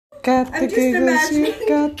got the giggles, you imagining.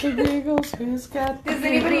 got the giggles, who's got the Does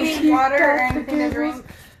anybody giggles, need you water or got the anything to drink?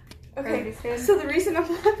 giggles. Okay, so the reason I'm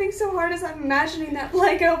laughing so hard is I'm imagining that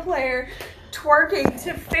Lego player twerking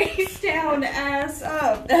to face down, ass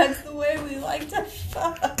up. That's the way we like to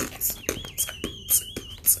fuck.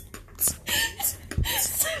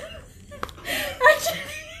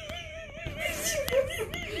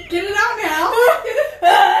 Get it out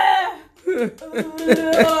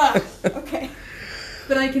now. Okay.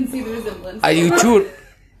 But I can see the resemblance. Are you too?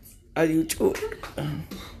 Are you too?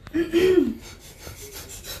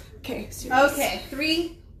 Okay, serious. Okay,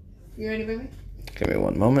 3. You ready, baby? Give me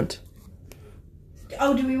one moment.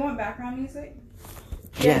 Oh, do we want background music?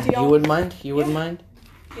 Yeah, do y'all- you wouldn't mind? You wouldn't mind?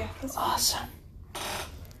 Yeah, that's fine. Awesome.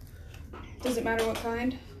 Does it matter what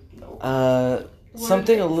kind?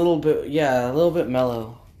 Something a little bit, yeah, a little bit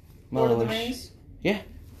mellow. Lord of the Mellowish. Rings? Yeah.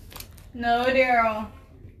 No, Daryl.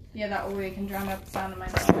 Yeah, that way we can drown out the sound of my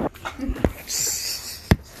dog.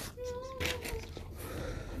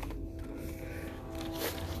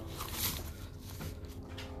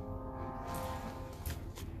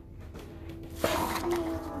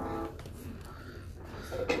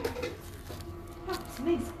 Oh, it's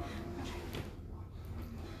amazing.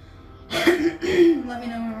 Let me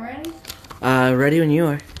know when we're ready. Ready when you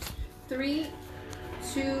are. 3,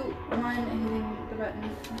 2, 1, hitting the button.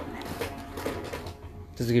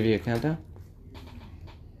 Does it give you a countdown?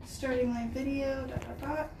 Starting my video. Dot, dot,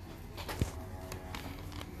 dot.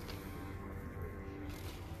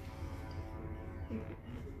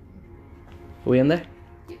 Are we in there?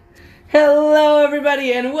 Hello,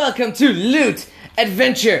 everybody, and welcome to Loot,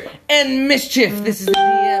 Adventure, and Mischief. This is the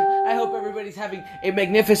DM. I hope everybody's having a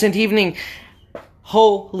magnificent evening.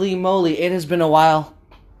 Holy moly, it has been a while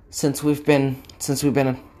since we've been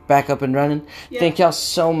back up and running. Yeah. Thank y'all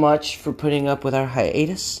so much for putting up with our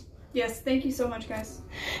hiatus. Yes, thank you so much, guys.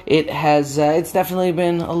 It has, it's definitely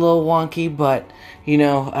been a little wonky, but, you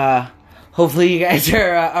know, hopefully you guys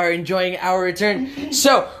are enjoying our return.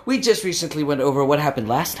 So, we just recently went over what happened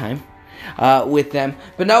last time, with them,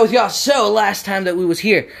 but not with y'all. So, last time that we was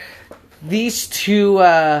here, these two,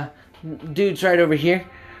 dudes right over here,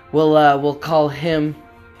 we'll call him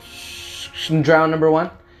Drown number 1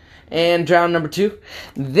 and Drown number 2.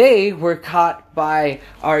 They were caught by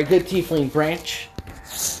our good tiefling Branch.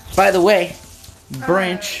 By the way,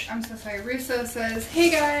 Branch. I'm so sorry. Russo says, "Hey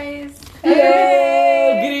guys."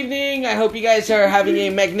 Hello, good evening. I hope you guys are having a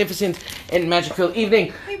magnificent and magical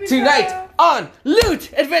evening tonight on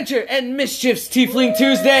Loot, Adventure, and Mischief's Teifling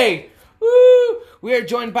Tuesday. Woo! We are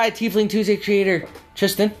joined by Teifling Tuesday creator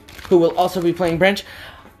Tristan, who will also be playing Branch.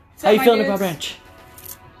 How you my feeling dudes? about Branch?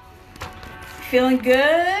 Feeling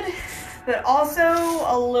good, but also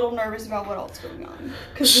a little nervous about what else is going on.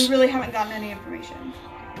 Because we really haven't gotten any information.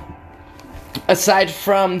 Aside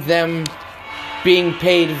from them being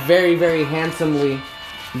paid very, very handsomely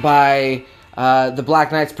by the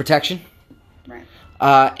Black Knight's protection. Right.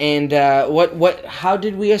 How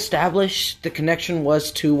did we establish the connection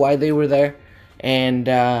was to why they were there and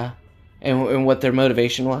what their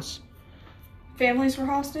motivation was? Families were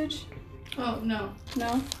hostage? Oh no.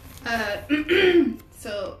 No?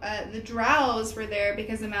 So the drows were there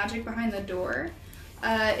because the magic behind the door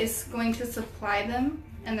is going to supply them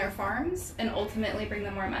and their farms and ultimately bring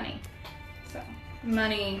them more money. So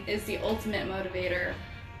money is the ultimate motivator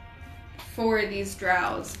for these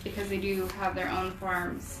drows because they do have their own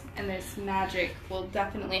farms and this magic will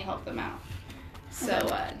definitely help them out.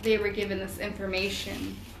 So they were given this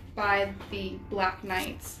information by the Black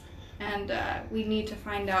Knights. And we need to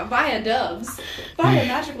find out via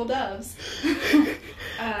magical doves.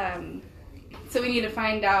 So we need to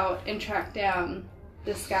find out and track down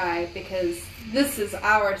this guy because this is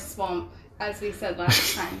our swamp, as we said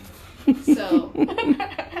last time. So,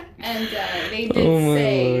 and they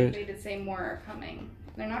did say more are coming.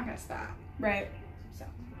 They're not gonna stop. Right. So,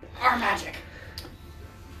 our magic.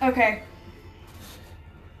 Okay.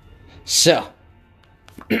 So,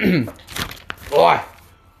 boy.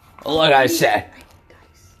 Like I said,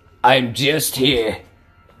 I'm just here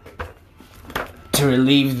to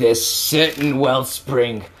relieve this certain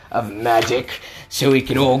wellspring of magic so we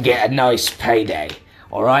can all get a nice payday.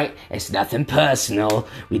 Alright? It's nothing personal.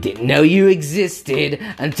 We didn't know you existed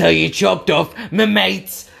until you chopped off my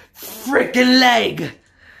mate's frickin' leg.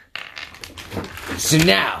 So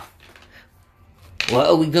now, what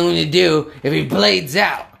are we going to do if he blades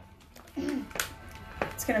out?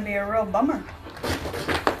 It's gonna be a real bummer.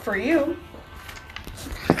 For you.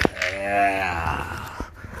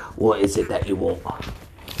 What is it that you want?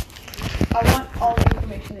 I want all the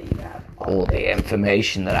information that you have. All the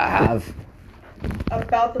information that I have.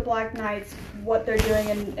 about the Black Knights, what they're doing,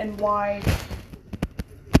 and why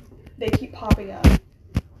they keep popping up.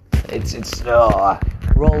 It's roll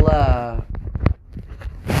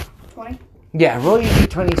 20? yeah, roll your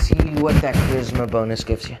d20, see what that charisma bonus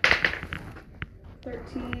gives you.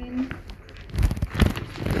 13.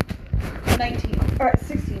 19. Alright,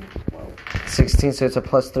 16. Whoa. 16, so it's a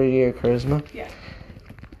 +3 to your charisma. Yeah.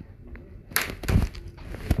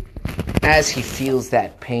 As he feels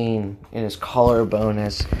that pain in his collarbone,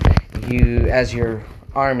 as your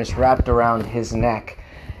arm is wrapped around his neck,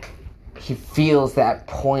 he feels that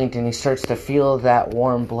point, and he starts to feel that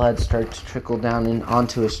warm blood start to trickle down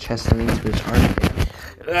onto his chest and into his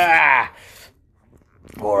heart.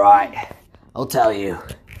 All right, I'll tell you.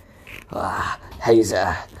 He's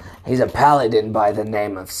a paladin by the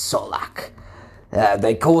name of Solak.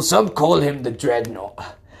 Some call him the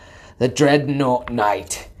Dreadnought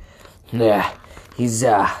Knight. Yeah, he's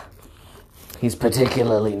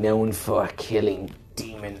particularly known for killing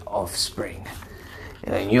demon offspring.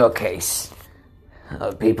 In your case,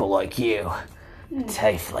 people like you,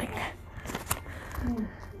 Teifling.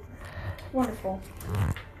 Wonderful.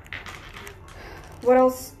 What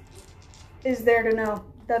else is there to know?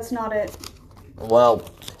 That's not it. Well,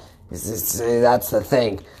 that's the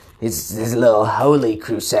thing. His little holy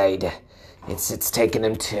crusade. It's taken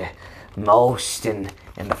him to most and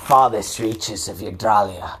the farthest reaches of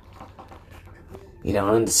Yggdrasia. You don't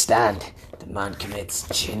understand. The man commits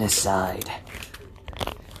genocide.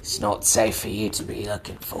 It's not safe for you to be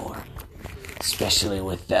looking for him. Especially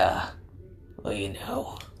with, well, you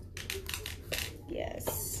know.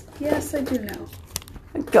 Yes. Yes, I do know.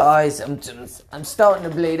 Guys, I'm starting to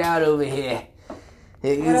bleed out over here.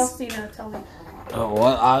 What else do you know? Tell me. Oh,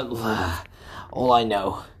 well, all I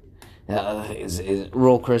know is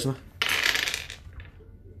roll charisma.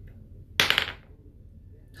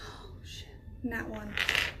 Oh, shit. Nat 1.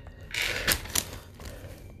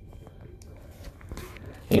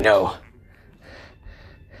 You know,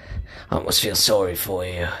 I almost feel sorry for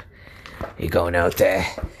you. You're going out there.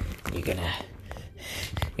 You're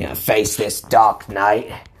gonna face this dark night.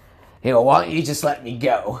 You know, why don't you just let me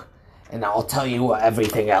go, and I'll tell you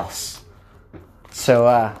everything else. So,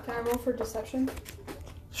 Can I roll for deception?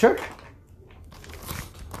 Sure.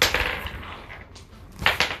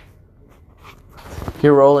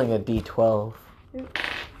 You're rolling a d12.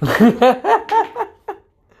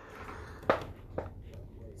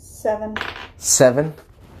 7. 7?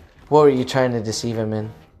 What were you trying to deceive him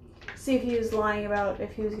in? See if he was lying about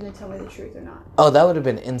if he was going to tell me the truth or not. Oh, that would have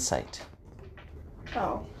been insight.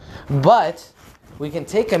 Oh. But we can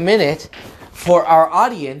take a minute for our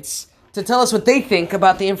audience to tell us what they think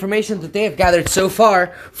about the information that they have gathered so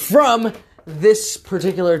far from this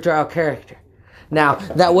particular drow character. Now,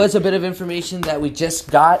 that was a bit of information that we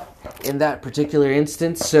just got in that particular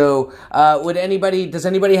instance. So, does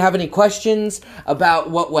anybody have any questions about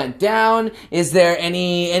what went down? Is there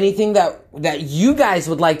anything that you guys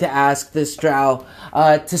would like to ask this drow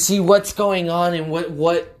to see what's going on and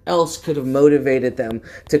what else could have motivated them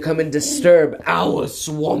to come and disturb our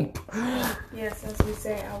swamp? Yes, as we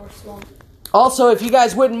say, our swamp. Also, if you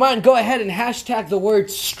guys wouldn't mind, go ahead and hashtag the word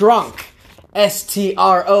Strunk. STROANK.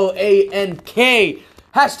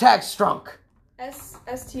 Hashtag Strunk.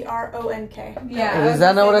 STRONK. Yeah. Is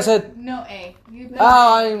that not what I said? No A.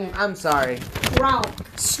 I'm sorry. Strong.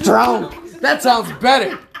 Strunk. That sounds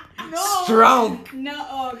better. No. Strunk. No.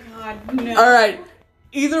 Oh God. No. All right.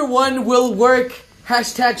 Either one will work.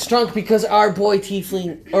 Hashtag Strunk because our boy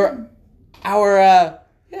Teifling our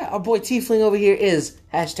boy Tiefling over here is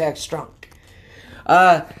hashtag Strunk.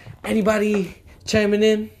 Anybody chiming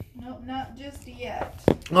in? Nope, not just yet.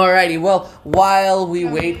 Alrighty, well, while we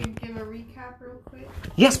Can wait... we give a recap real quick?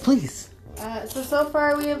 Yes, please. So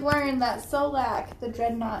far we have learned that Solak, the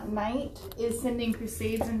Dreadnought Knight, is sending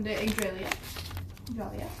crusades into Yggdrasia.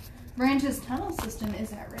 Branch's tunnel system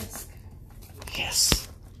is at risk. Yes,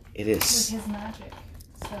 it With is. his magic.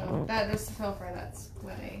 So so far that's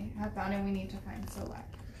what I have found, and we need to find Solak,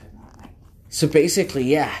 the Dreadnought Knight. So basically,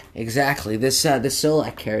 yeah, exactly. This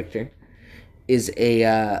Solak character is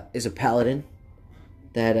a paladin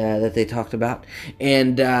that they talked about,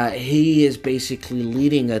 and he is basically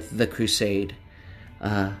leading the crusade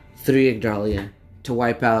through Yggdrasia to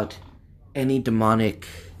wipe out any demonic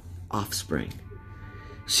offspring.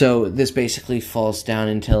 So this basically falls down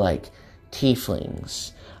into like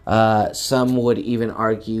tieflings. Some would even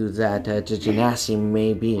argue that the Genasi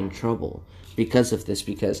may be in trouble because of this,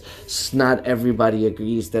 because not everybody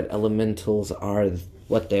agrees that elementals are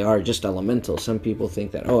what they are, just elementals. Some people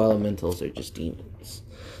think that, elementals are just demons.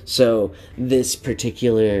 So this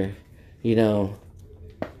particular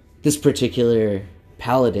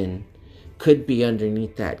paladin could be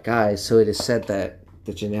underneath that guy, so it is said that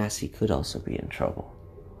the Genasi could also be in trouble.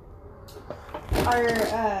 Our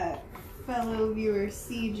fellow viewer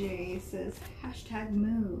CJ says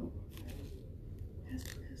 #moo.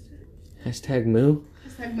 Hashtag moo?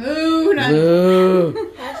 Hashtag moo. Moo.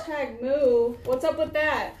 Hashtag moo. What's up with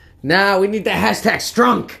that? Nah, we need the hashtag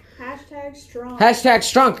strunk. Hashtag strong. Hashtag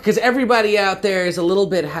strunk, because everybody out there is a little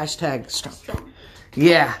bit hashtag strunk.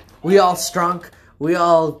 Yeah, we all strunk. We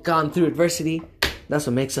all gone through adversity. That's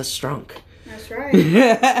what makes us strong. That's right.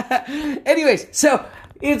 Anyways, so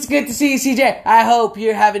it's good to see you, CJ. I hope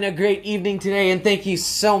you're having a great evening today, and thank you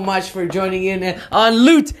so much for joining in on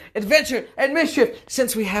Loot, Adventure, and Mischief.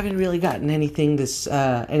 Since we haven't really gotten anything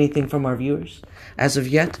from our viewers as of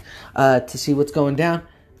yet to see what's going down,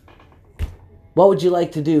 what would you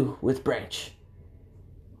like to do with Branch?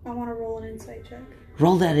 I want to roll an insight check.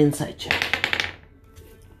 Roll that insight check.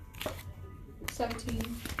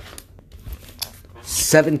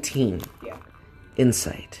 17. Yeah.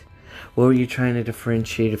 Insight. What were you trying to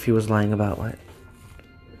differentiate if he was lying about what?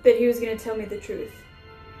 That he was going to tell me the truth.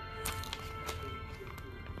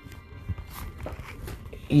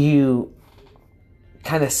 You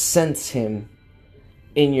kind of sense him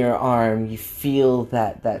in your arm. You feel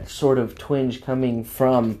that sort of twinge coming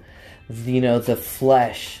from, the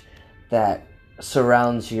flesh that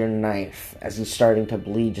surrounds your knife as he's starting to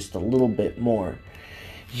bleed just a little bit more.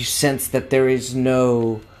 You sense that there is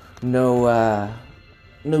no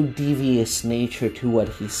devious nature to what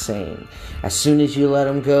he's saying. As soon as you let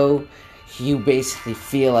him go, you basically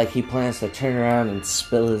feel like he plans to turn around and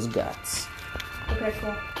spill his guts. Okay,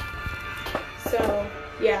 cool. So,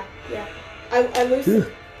 yeah. I loosen.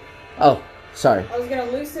 Oh, sorry. I was gonna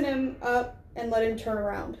loosen him up and let him turn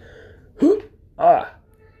around.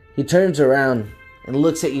 He turns around and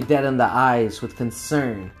looks at you dead in the eyes with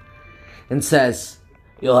concern and says,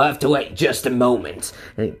 "You'll have to wait just a moment."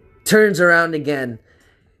 And he turns around again,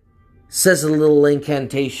 says a little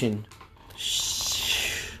incantation,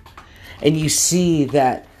 and you see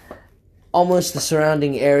that almost the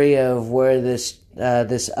surrounding area of where this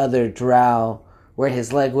other drow, where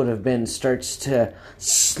his leg would have been, starts to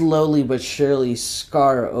slowly but surely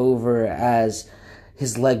scar over as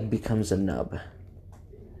his leg becomes a nub.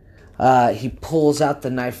 He pulls out the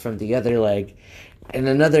knife from the other leg, and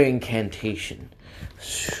another incantation.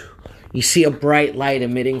 You see a bright light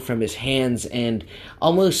emitting from his hands and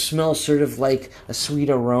almost smells sort of like a sweet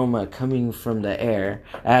aroma coming from the air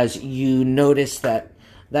as you notice that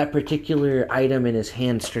particular item in his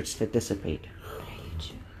hand starts to dissipate.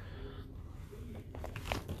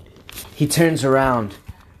 He turns around,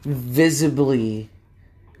 visibly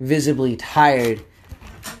tired,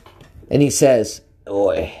 and he says,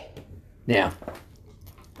 "Oi, now,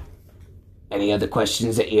 any other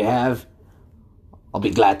questions that you have? I'll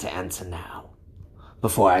be glad to answer now,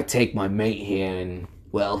 before I take my mate here and,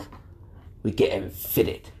 well, we get him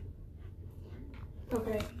fitted."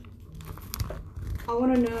 Okay. I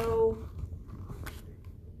want to know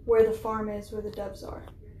where the farm is, where the doves are.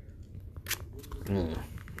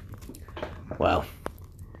 Well,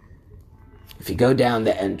 if you go down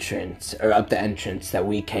the entrance, or up the entrance that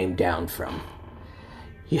we came down from,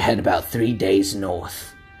 you head about 3 days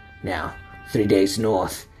north. Now, 3 days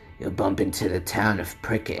north, you'll bump into the town of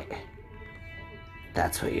Prickett.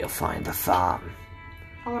 That's where you'll find the farm.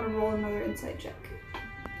 I want to roll another insight check.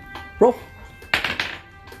 Roll.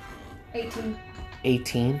 18.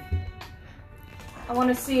 18. I want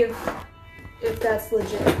to see if that's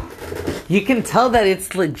legit. You can tell that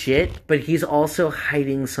it's legit, but he's also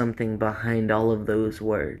hiding something behind all of those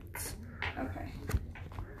words. Okay.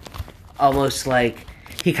 Almost like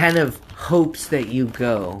he kind of hopes that you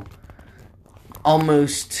go,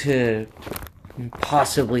 almost to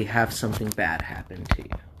possibly have something bad happen to you.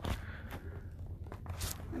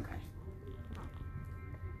 Okay.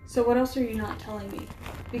 So what else are you not telling me?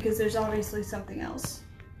 Because there's obviously something else.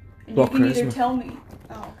 And you can either tell me...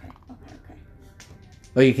 Oh, okay.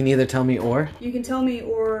 Oh, you can either tell me or? You can tell me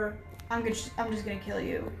or I'm just gonna kill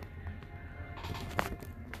you.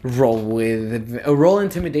 Roll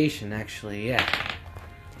intimidation, actually, yeah.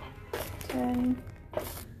 10.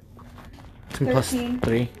 10 plus 13.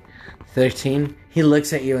 3. 13. He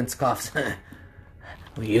looks at you and scoffs.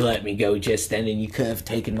 Well, you let me go just then and you could have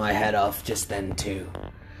taken my head off just then too.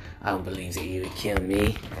 I don't believe that you would kill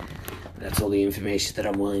me. That's all the information that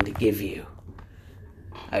I'm willing to give you.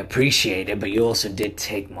 I appreciate it, but you also did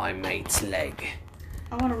take my mate's leg.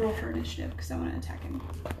 I want to roll for initiative because I want to attack him.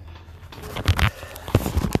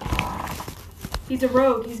 He's a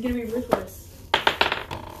rogue. He's going to be ruthless.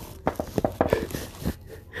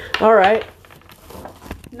 Alright.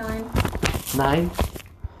 9. 9?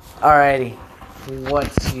 Alrighty.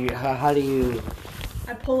 How do you...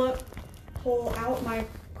 I pull out my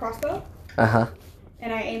crossbow, Uh-huh.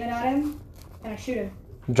 and I aim it at him, and I shoot him.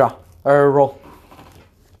 Draw. Or roll.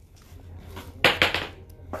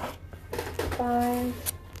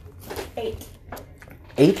 5, 8.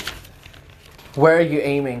 8? Where are you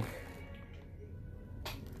aiming?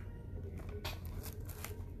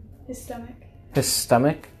 His stomach. His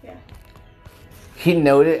stomach? Yeah. He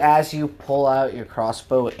noted as you pull out your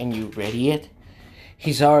crossbow and you ready it,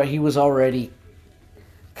 he was already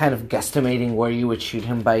kind of guesstimating where you would shoot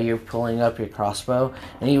him by you pulling up your crossbow,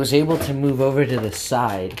 and he was able to move over to the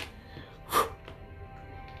side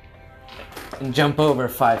and jump over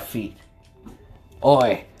 5 feet.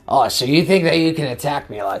 Oi. Oh, so you think that you can attack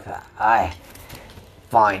me like that? Aye.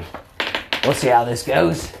 Fine. We'll see how this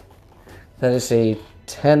goes. That is a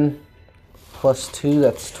 10 plus 2,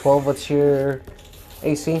 that's 12. What's your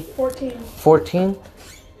AC? 14. 14.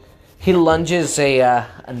 He lunges a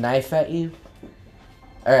knife at you,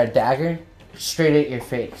 or a dagger, straight at your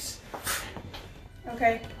face.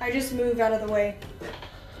 Okay, I just move out of the way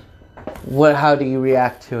How do you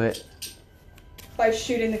react to it? by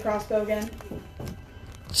shooting the crossbow again.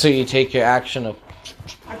 So you take your action of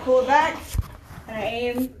I pull it back, and I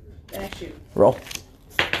aim, and I shoot. roll.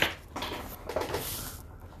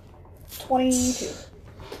 22.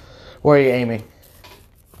 Where are you aiming?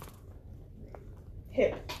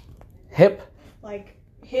 Hip. Hip? Like,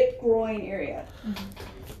 hip groin area.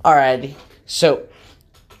 Alrighty. So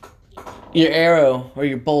your arrow or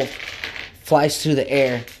your bolt flies through the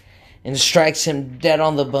air and strikes him dead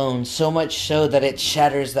on the bone, so much so that it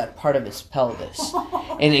shatters that part of his pelvis.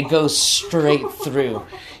 And it goes straight through.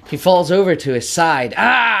 He falls over to his side.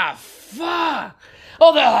 Ah, fuck!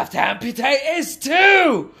 Oh, they'll have to amputate his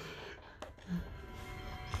too!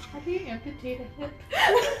 How do you amputate a hip?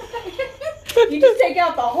 You just take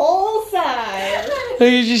out the whole side.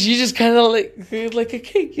 You just kind of like a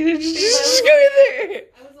cake. You know, just go in there.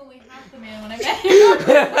 I was only half the man when I met you.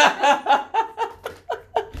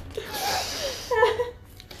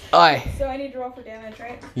 Aye. So I need to roll for damage,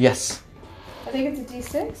 right? Yes. I think it's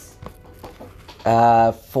a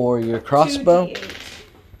d6. For your crossbow. 2d8.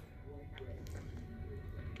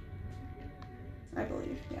 I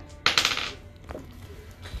believe, yeah.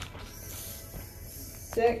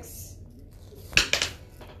 6.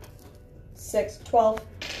 12.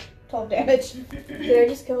 12 damage. Did I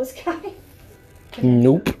just kill this guy?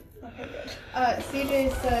 Nope. Okay, good.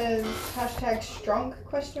 CJ says #strunk ?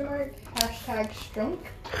 #strunk,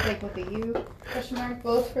 like with a U ?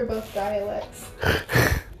 Both for both dialects.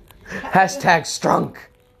 #strunk.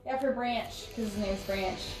 Yeah, for Branch, because his name's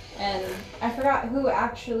Branch. And I forgot who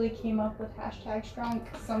actually came up with #strunk.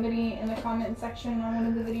 Somebody in the comment section on one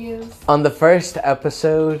of the videos. On the first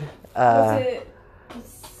episode, Was it...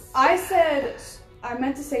 I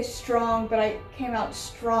meant to say strong, but I came out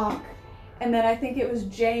strong. And then I think it was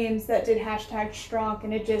James that did #strong,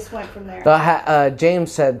 and it just went from there.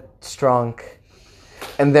 James said strong,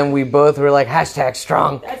 and then we both were like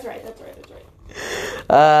 #strong. That's right.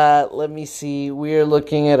 Let me see. We're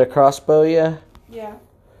looking at a crossbow, yeah? Yeah.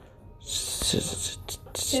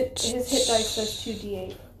 His hit dice says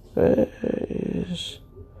 2d8.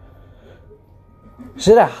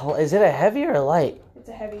 Is it a heavy or a light? It's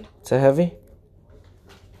a heavy. It's a heavy?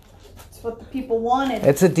 It's what the people wanted.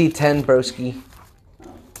 It's a D10, broski.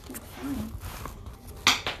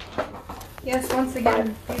 Yes, once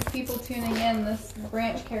again, these people tuning in, this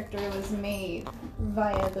Branch character was made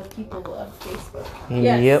via the people of Facebook.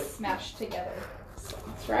 Yes. Yep. Smashed together. So,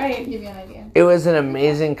 That's right. to give you an idea. It was an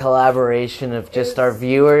amazing collaboration of just our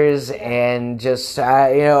viewers and just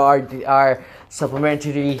our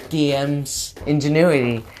supplementary DM's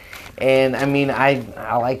ingenuity. And I mean,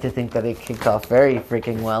 I like to think that it kicked off very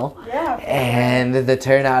freaking well. Yeah. And the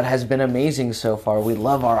turnout has been amazing so far. We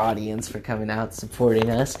love our audience for coming out, supporting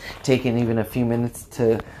us, taking even a few minutes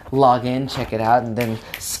to log in, check it out, and then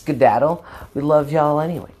skedaddle. We love y'all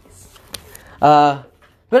anyways. But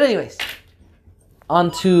anyways,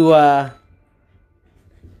 onto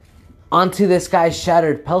this guy's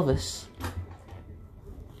shattered pelvis.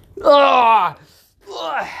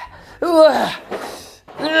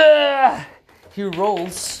 He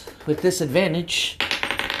rolls with disadvantage.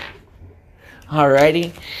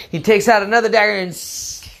 Alrighty. He takes out another dagger and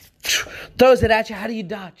throws it at you. How do you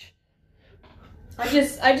dodge? I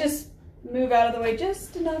just move out of the way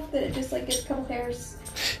just enough that it just like gets a couple hairs.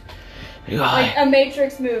 Like a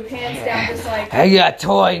Matrix move, hands down, just like. Hey, you're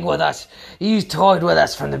toying with us. You toyed with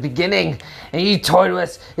us from the beginning, and you toyed with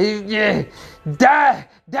us.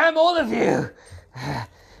 Damn all of you.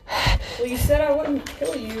 Well, you said I wouldn't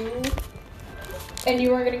kill you. And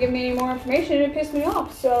you weren't going to give me any more information, and it pissed me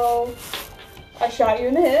off. So I shot you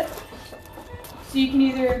in the hip. So you can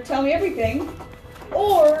either tell me everything,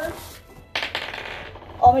 or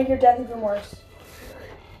I'll make your death even worse.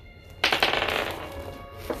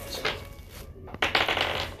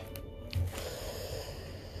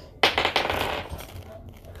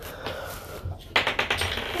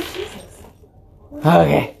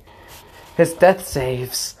 Okay. His death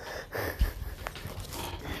saves.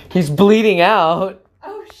 He's bleeding out.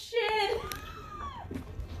 Oh shit!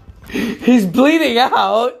 He's bleeding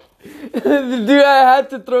out. Dude, I had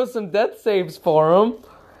to throw some death saves for him.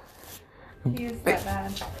 He is that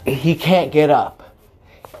bad. He can't get up.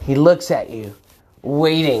 He looks at you,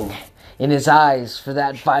 waiting in his eyes for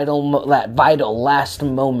that vital last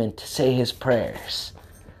moment to say his prayers.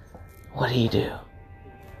 What do you do?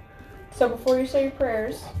 So before you say your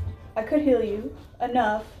prayers, I could heal you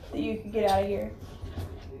enough that you could get out of here.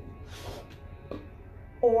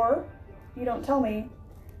 Or you don't tell me,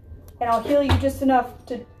 and I'll heal you just enough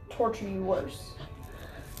to torture you worse.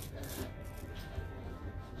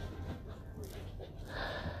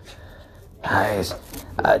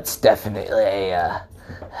 It's definitely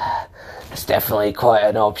quite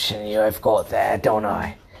an option you've got there, don't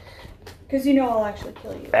I? Because you know I'll actually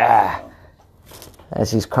kill you.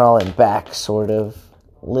 As he's crawling back, sort of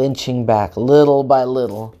lynching back little by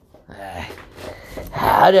little.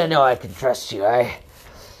 I don't know I can trust you. I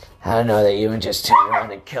don't know that you would just turn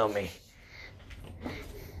around and kill me.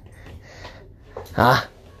 Huh?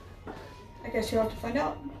 I guess you'll have to find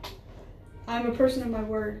out. I'm a person of my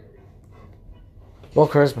word. Roll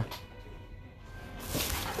charisma.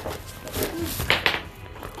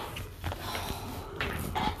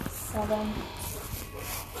 Seven.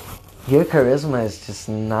 Your charisma is just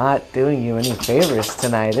not doing you any favors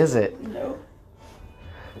tonight, is it? No.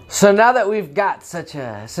 So now that we've got such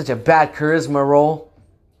a bad charisma roll,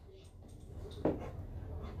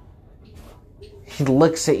 he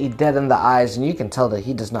looks at you dead in the eyes, and you can tell that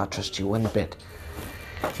he does not trust you one bit.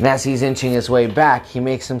 And as he's inching his way back, he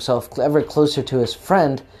makes himself ever closer to his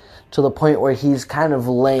friend, to the point where he's kind of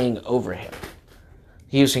laying over him,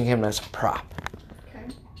 using him as a prop. Okay.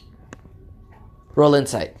 Roll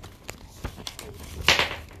insight.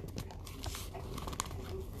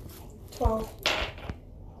 12.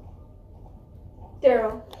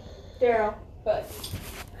 Daryl, but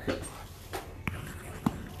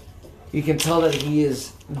You can tell that he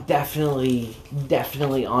is definitely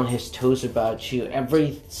on his toes about you.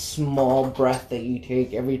 Every small breath that you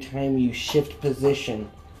take, every time you shift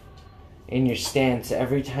position in your stance,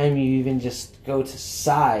 every time you even just go to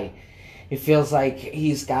sigh, it feels like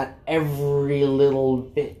he's got every little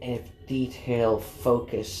bit of detail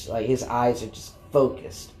focused. Like his eyes are just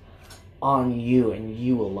focused on you and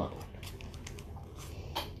you alone.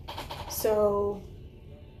 so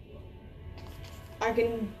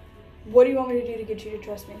what do you want me to do to get you to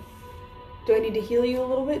trust me? Do I need to heal you a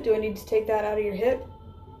little bit? Do I need to take that out of your hip?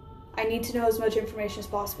 I need to know as much information as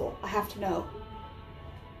possible. I have to know.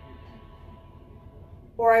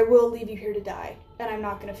 Or I will leave you here to die, and I'm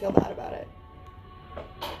not going to feel bad about it.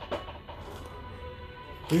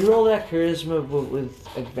 We roll that charisma with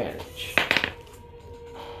advantage.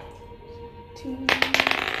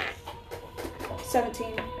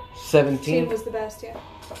 17. 17? was the best, yeah.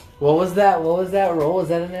 What was that roll? Was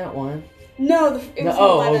that a nat one? No, it was an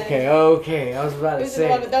 11. Okay. I was about to It was say.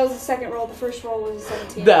 an 11. That was the second roll. The first roll was a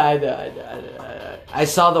 17. I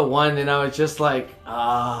saw the one and I was just like,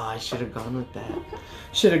 I should have gone with that.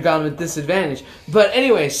 Should have gone with disadvantage. But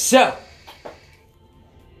anyway, so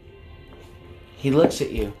he looks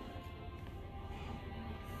at you,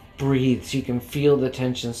 breathes. You can feel the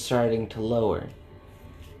tension starting to lower.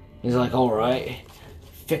 He's like, all right,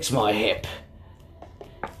 fix my hip.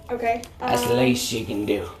 Okay. That's the least you can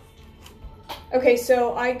do. Okay,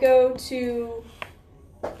 so I go to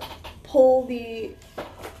pull the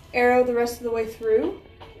arrow the rest of the way through.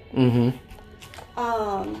 Mm-hmm.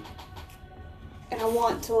 And I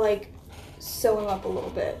want to, sew him up a little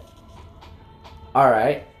bit.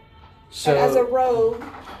 Alright. So, and as a rogue,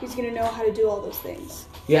 he's going to know how to do all those things.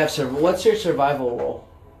 You have what's your survival roll?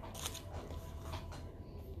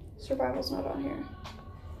 Survival's not on here.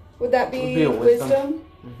 Would that be, a wisdom?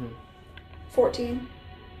 Mm-hmm. 14.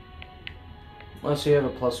 Oh, so you have a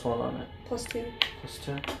 +1 on it. +2.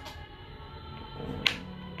 +2.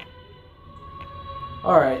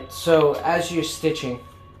 Alright, so as you're stitching,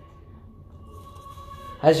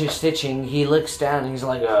 he looks down and he's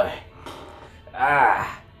like,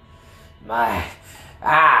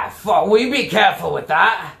 fuck, will you be careful with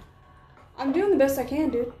that? I'm doing the best I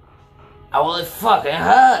can, dude. Oh, well, it fucking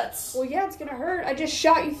hurts. Well, yeah, it's gonna hurt. I just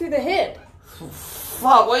shot you through the hip.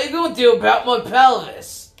 Fuck, what are you gonna do about my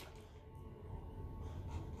pelvis?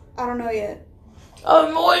 I don't know yet.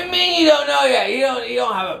 What do you mean you don't know yet? You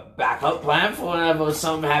don't have a backup plan for whenever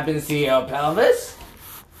something happens to your pelvis?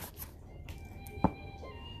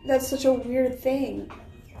 That's such a weird thing.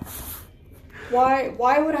 Why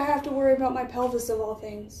would I have to worry about my pelvis of all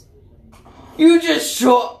things? You just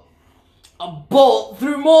shot a bolt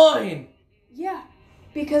through mine. Yeah,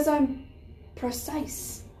 because I'm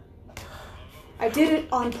precise. I did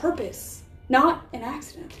it on purpose, not an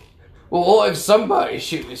accident. Well, what if somebody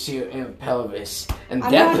shoots you in the pelvis and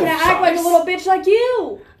I'm not gonna act like a little bitch like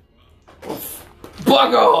you.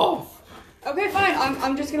 Bugger off! Okay, fine.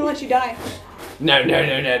 I'm just gonna let you die. No.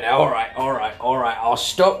 Alright. I'll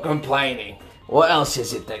stop complaining. What else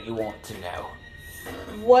is it that you want to know?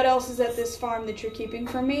 What else is at this farm that you're keeping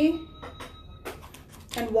from me?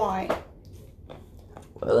 And why?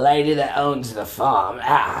 The lady that owns the farm,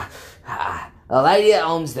 the lady that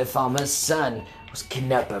owns the farm, her son was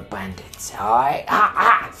kidnapped by bandits, alright?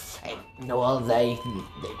 Well, they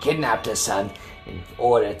kidnapped her son in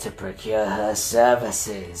order to procure her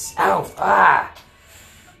services.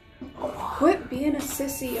 Quit being a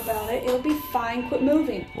sissy about it. It'll be fine. Quit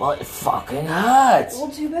moving. Well, it fucking hurts.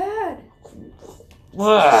 Well, too bad.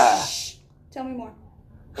 Shh. Tell me more.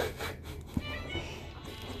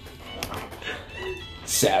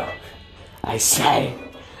 So, I say,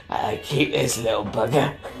 I keep this little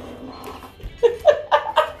bugger.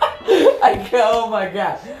 Oh my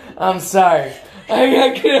god. I'm sorry.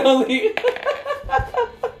 I can only...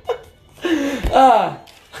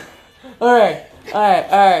 Alright.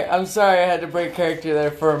 I'm sorry I had to break character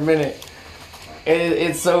there for a minute.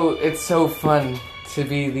 It's so fun to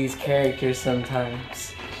be these characters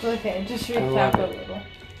sometimes. Okay, just recap a little.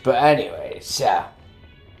 But anyway, so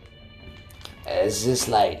there's this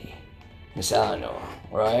lady, Miss Eleanor,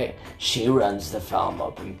 right? She runs the farm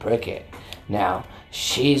up in Prickett. Now,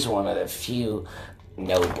 she's one of the few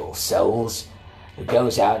noble souls who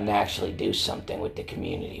goes out and actually do something with the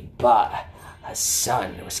community. But her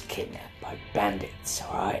son was kidnapped by bandits,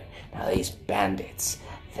 alright? Now, these bandits,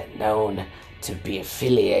 they're known to be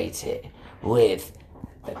affiliated with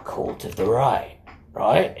the cult of the right,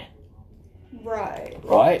 right?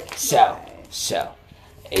 Right? So,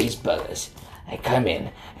 these buggers, they come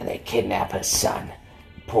in and they kidnap her son,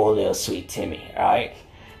 poor little sweet Timmy, right?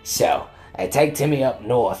 So, they take Timmy up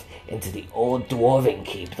north into the old dwarven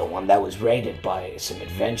keep, the one that was raided by some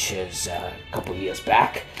adventurers a couple years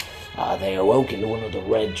back. They awoke into one of the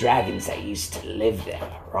red dragons that used to live there,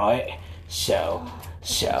 right? So,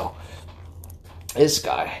 this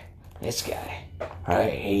guy,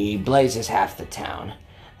 right, he blazes half the town.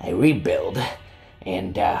 They rebuild,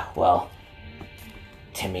 and,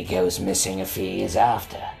 Timmy goes missing a few years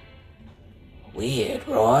after. Weird,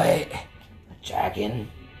 right? A dragon,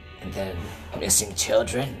 and then missing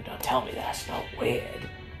children? Don't tell me that's not weird.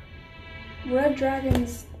 Red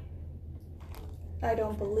dragons, I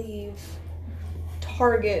don't believe,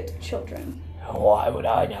 target children. Why would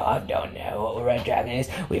I know? I don't know what a red dragon is.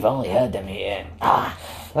 We've only heard them here.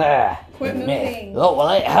 Quit moving. Oh, well,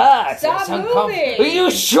 it hurts. Stop moving.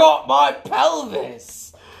 You shot my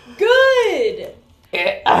pelvis. Good.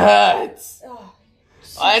 It hurts. Oh,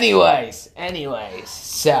 Anyways,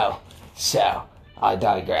 so, I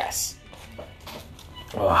digress.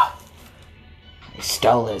 They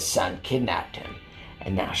stole his son, kidnapped him,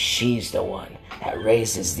 and now she's the one that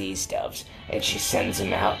raises these doves, and she sends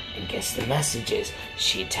them out and gets the messages.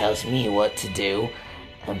 She tells me what to do,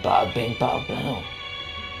 and bada bing, bada boom.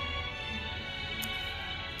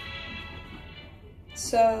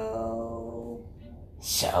 So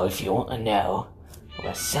if you want to know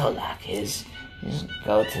where Solak is, just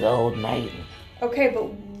go to the old maiden. Okay, but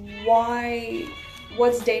why?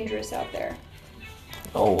 What's dangerous out there?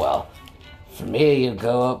 Oh, well, from here you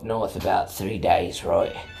go up north about 3 days,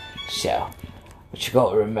 right? So, what you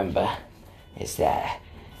got to remember is that...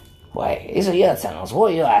 Wait, these are your tunnels.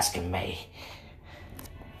 What are you asking me?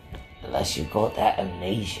 Unless you've got that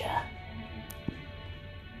amnesia.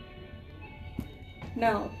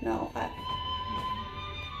 No,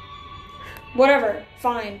 whatever,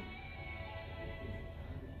 fine.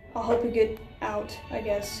 I'll help you get out, I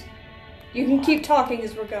guess. You can keep talking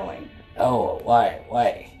as we're going. Oh,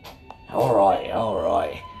 wait.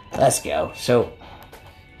 Alright. Let's go. So,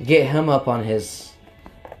 you get him up on his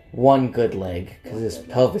one good leg, because his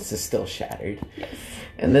pelvis is still shattered. Yes.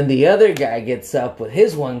 And then the other guy gets up with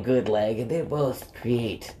his one good leg, and they both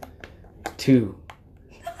create two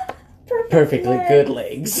perfectly good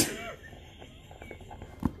legs.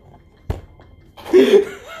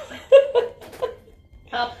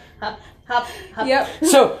 Hop. Yep.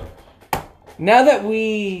 So, now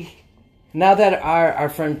that our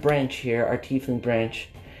friend Branch here, our Teifling Branch,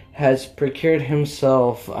 has procured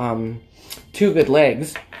himself 2 good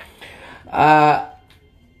legs,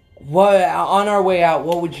 what on our way out,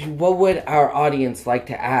 what would our audience like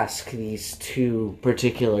to ask these 2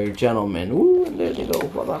 particular gentlemen? Ooh, there they go.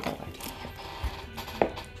 Hold on.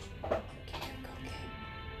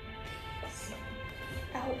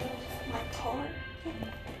 Out of my car.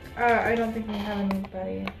 I don't think we have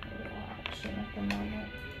anybody watching at the moment.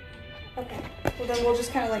 Okay. Well, then we'll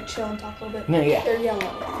just kind of like chill and talk a little bit. No, yeah. They're yellow.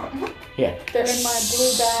 Yeah. They're in my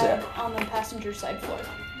blue bag on the passenger side floor.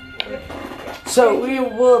 So we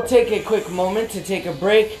will take a quick moment to take a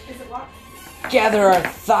break, gather our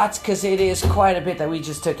thoughts, because it is quite a bit that we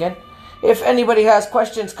just took in. If anybody has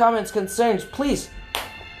questions, comments, concerns, please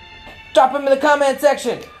drop them in the comment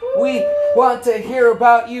section. We want to hear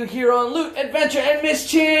about you here on Loot, Adventure, and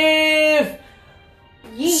Mischief.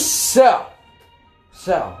 Yeet.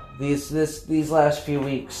 So these last few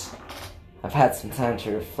weeks, I've had some time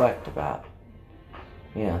to reflect about,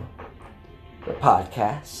 the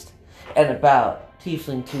podcast and about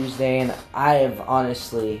Teifling Tuesday, and I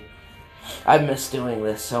miss doing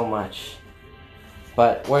this so much.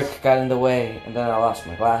 But work got in the way, and then I lost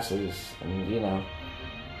my glasses, and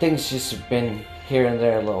things just have been here and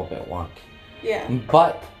there a little bit wonky. Yeah.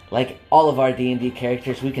 But like all of our D&D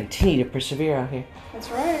characters, we continue to persevere out here. That's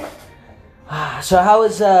right. So how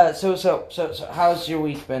is so how's your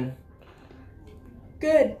week been?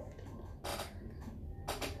 Good.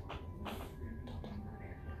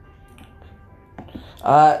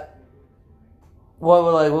 What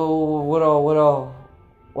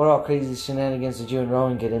all crazy shenanigans did you and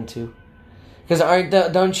Rowan get into? Because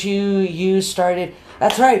don't you started?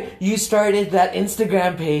 That's right, you started that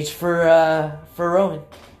Instagram page for Rowan.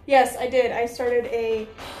 Yes, I did. I started a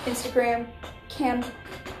Instagram campaign.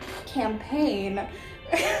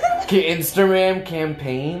 Instagram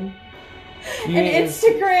campaign. An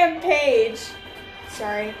Instagram page.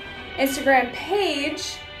 Sorry, Instagram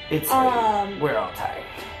page. It's we're all tired.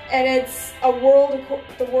 And it's the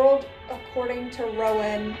world according to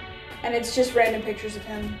Rowan, and it's just random pictures of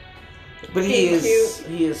him. But he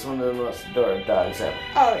is one of the most adorable dogs ever.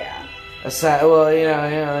 Oh yeah. He's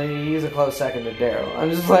a close second to Daryl.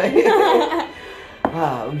 I'm just like,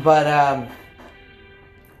 but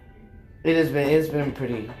it's been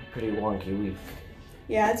pretty wonky week.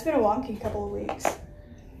 Yeah, it's been a wonky couple of weeks.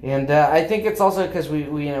 And I think it's also because we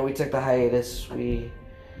took the hiatus.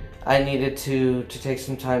 I needed to take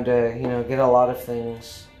some time to get a lot of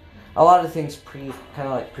things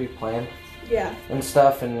pre-planned. Yeah. And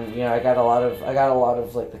stuff, and I got a lot of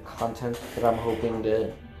like the content that I'm hoping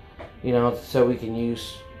to so we can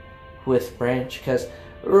use with Branch, because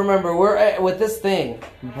remember, we're with this thing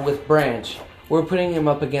with Branch, we're putting him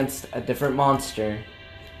up against a different monster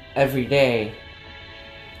every day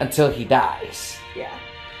until he dies. Yeah.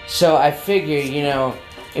 So I figure,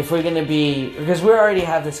 if we're gonna be, because we already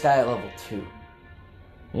have this guy at level 2,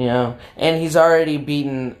 and he's already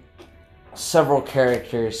beaten several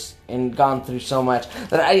characters and gone through so much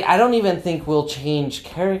that I don't even think we'll change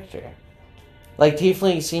character. Like,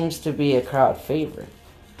 Tiefling seems to be a crowd favorite.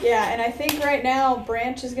 Yeah, and I think right now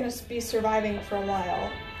Branch is going to be surviving for a while.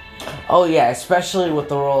 Oh yeah, especially with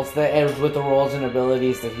the roles and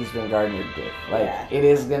abilities that he's been garnered with. Like, It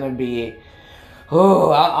is going to be.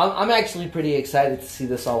 Oh, I'm actually pretty excited to see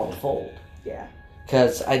this all unfold. Yeah.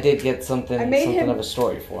 Because I did get something of a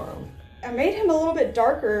story for him. I made him a little bit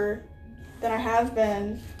darker than I have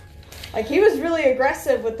been. Like, he was really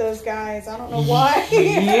aggressive with those guys. I don't know why.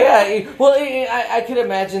 Yeah, well, I could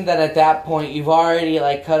imagine that at that point you've already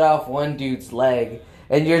cut off one dude's leg,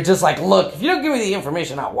 and you're just like, look, if you don't give me the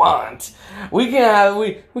information I want, we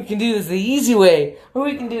can do this the easy way, or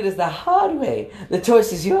we can do this the hard way. The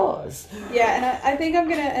choice is yours. Yeah, and I think I'm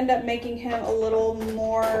gonna end up making him a little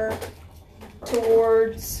more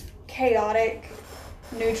towards chaotic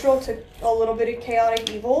neutral to a little bit of chaotic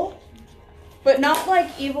evil. But not like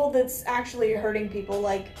evil that's actually hurting people,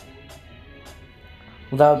 like...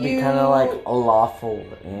 That would be kind of like a lawful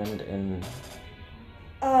and...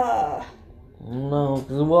 No,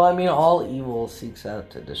 well, I mean, all evil seeks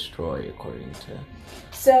out to destroy, according to...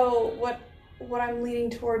 So, what I'm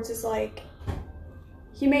leaning towards is, like...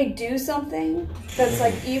 He may do something that's,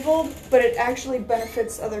 like, evil, but it actually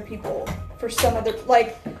benefits other people for some other...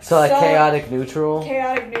 Like... So, like, chaotic neutral?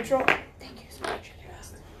 Chaotic neutral. Thank you so much.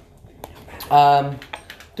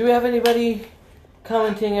 Do we have anybody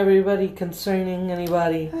commenting, everybody concerning,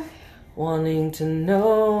 anybody wanting to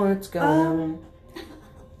know what's going on?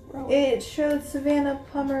 It showed Savannah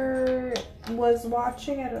Plummer was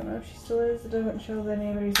watching. I don't know if she still is. It doesn't show that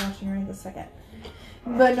anybody's watching right this second.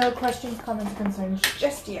 But no questions, comments, or concerns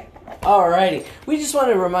just yet. Alrighty. We just want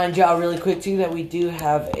to remind y'all really quick, too, that we do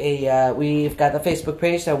have we've got the Facebook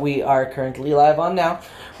page that we are currently live on now.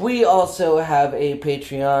 We also have a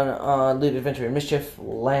Patreon on Loot Adventure and Mischief,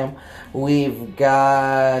 Lamb. We've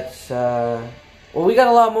got, we got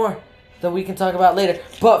a lot more that we can talk about later.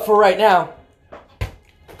 But for right now,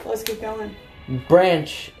 let's keep going.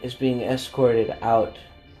 Branch is being escorted out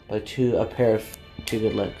by a pair of two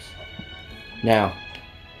good legs. Now,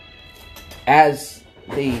 as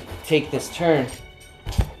they take this turn,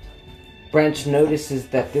 Branch notices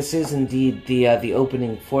that this is indeed the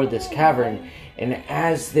opening for this cavern, and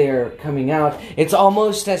as they're coming out, it's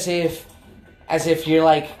almost as if you're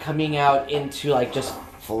like coming out into like just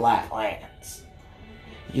flat lands.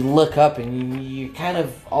 You look up and you're kind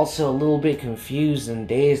of also a little bit confused and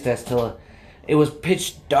dazed as to it was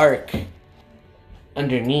pitch dark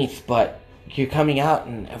underneath, but you're coming out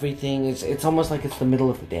and everything it's almost like it's the middle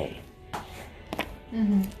of the day.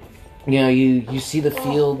 Mm-hmm. You know, you see the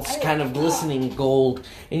fields kind of glistening gold,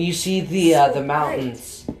 and you see the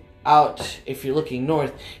mountains out. If you're looking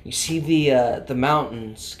north, you see the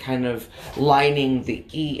mountains kind of lining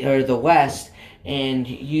the west, and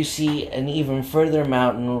you see an even further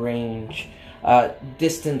mountain range,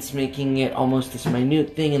 distance making it almost this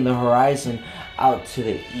minute thing in the horizon out to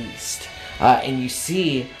the east, and you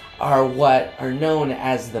see are what are known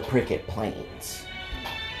as the Pricket Plains.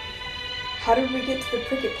 How did we get to the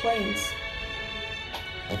Pricket Plains?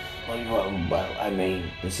 Well, I mean,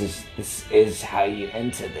 this is how you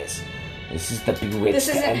enter this. This is the bewitched This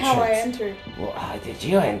isn't entrance. how I entered. Well, how did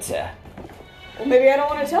you enter? Well, maybe I don't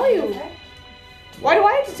want to tell you. Why do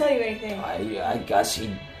I have to tell you anything? I guess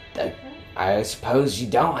you. I suppose you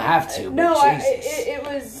don't have to. No, but Jesus. it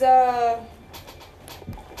was.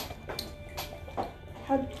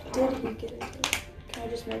 How did we get into it? Can I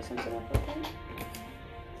just make something up real quick?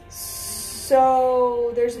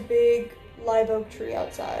 So there's a big live oak tree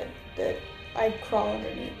outside that I crawl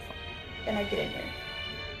underneath, and I get in here.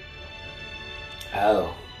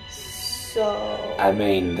 Oh. So. I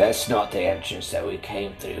mean, that's not the entrance that we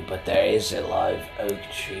came through, but there is a live oak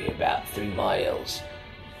tree about 3 miles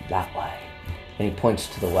that way. And he points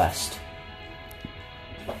to the west.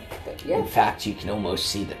 Yeah. In fact, you can almost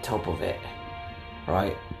see the top of it,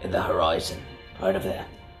 right in the horizon, right over there.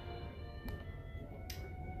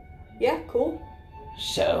 Yeah, cool.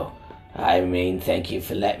 So, I mean, thank you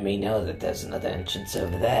for letting me know that there's another entrance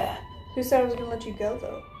over there. Who said I was gonna let you go,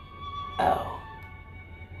 though? Oh.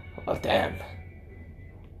 Well, damn.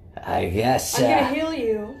 I guess, I'm gonna heal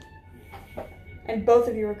you, and both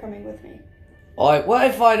of you are coming with me. Alright, what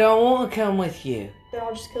if I don't want to come with you? Then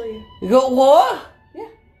I'll just kill you. You got what? Yeah.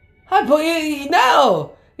 I put you...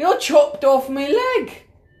 No! You're chopped off my leg!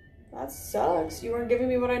 That sucks. You weren't giving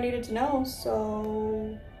me what I needed to know,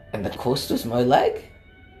 so... And the cost was my leg?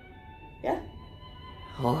 Yeah.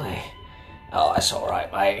 Boy. Oh, that's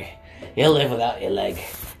alright, mate. You'll live without your leg.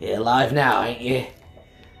 You're alive now, ain't you?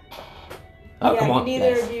 Oh, yeah, come on.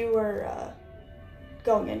 neither of you are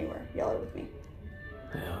going anywhere. Y'all are with me.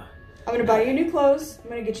 Yeah. I'm gonna buy you new clothes. I'm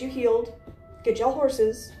gonna get you healed. Get y'all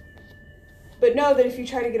horses. But know that if you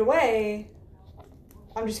try to get away,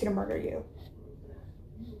 I'm just gonna murder you.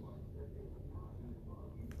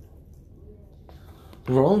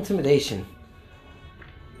 Roll intimidation.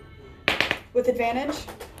 With advantage?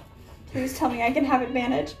 Please tell me I can have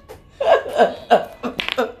advantage.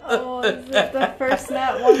 Oh, is it the first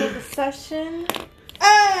nat one of the session?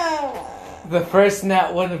 The first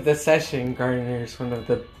nat one of the session garners one of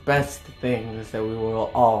the best things that we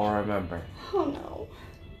will all remember. Oh no.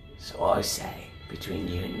 So I say, between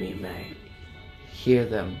you and me, mate, hear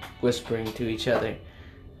them whispering to each other.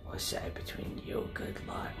 I say, between your good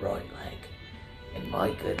right leg and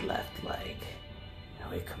my good left leg,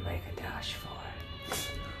 and we can make a dash for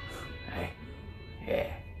it. Hey,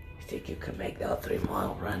 yeah, you think you can make that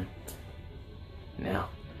 3-mile run? No.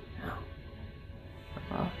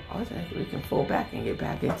 Well, I think we can fall back and get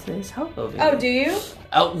back into this hole over here. Oh, do you?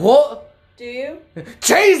 What? Do you?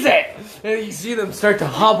 Chase it! And you see them start to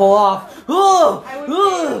hobble off. I would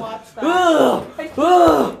pay to watch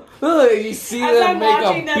that. You see As them I'm make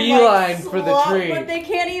watching a them, beeline like, for the slop, tree. But they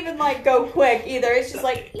can't even like go quick either. It's just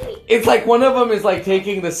like. It's like one of them is like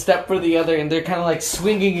taking the step for the other, and they're kind of like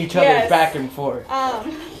swinging each other Yes. back and forth.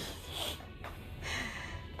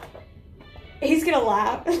 He's gonna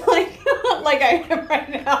laugh like I am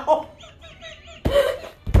right now.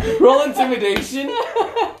 Roll intimidation.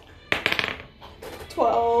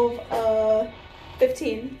 12,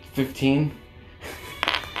 15. 15.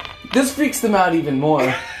 This freaks them out even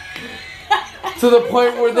more. To the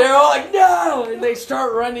point where they're all like, no! And they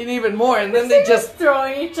start running even more, and then they just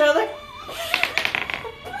throwing each other.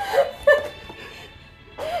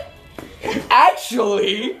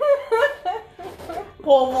 actually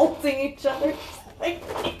Pole vaulting each other.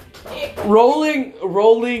 rolling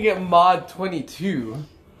mod 22.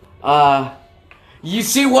 You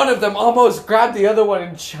see one of them almost grab the other one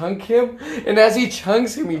and chunk him, and as he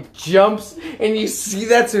chunks him, he jumps, and you see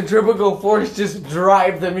that centrifugal force just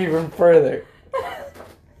drive them even further.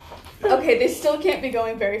 Okay, they still can't be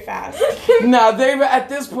going very fast. Now at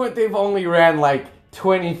this point they've only ran like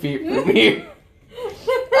 20 feet from here.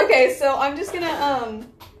 Okay, so I'm just gonna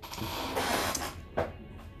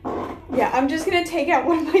I'm just gonna take out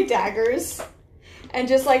one of my daggers and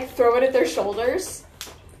just like throw it at their shoulders.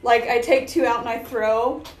 Like I take 2 out and I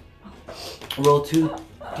throw. Roll 2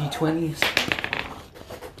 d20s.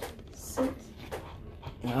 6,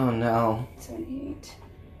 Oh no. 7,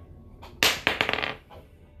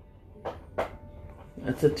 8.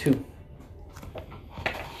 That's a 2.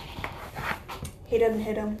 He doesn't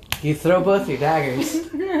hit him. You throw both your daggers.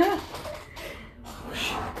 They're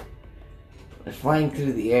flying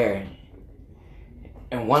through the air.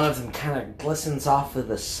 And one of them kind of glistens off of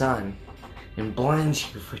the sun and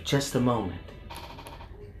blinds you for just a moment.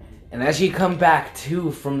 And as you come back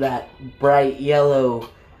to from that bright yellow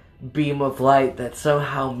beam of light that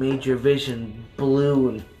somehow made your vision blue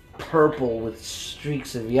and purple with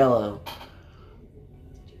streaks of yellow.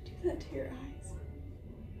 Did you do that to your eyes?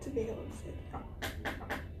 To be able to see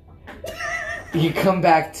that? You come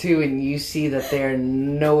back to and you see that they're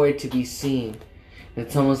nowhere to be seen.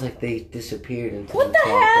 It's almost like they disappeared into What the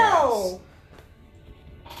tall hell?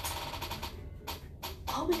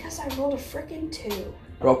 All because I rolled a frickin' 2.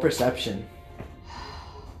 Roll perception.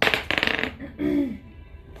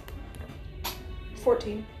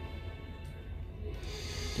 14.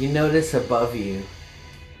 You notice above you,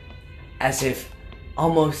 as if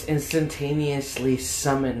almost instantaneously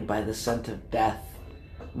summoned by the scent of death,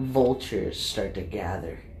 vultures start to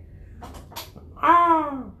gather.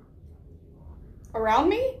 Ah! Around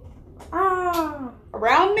me? Ah!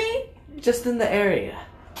 Around me? Just in the area.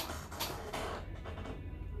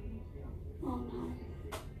 Oh no.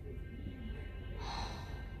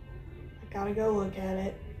 I gotta go look at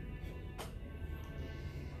it.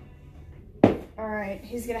 Alright,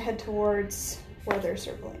 he's gonna head towards where they're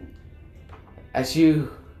circling. As your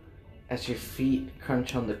feet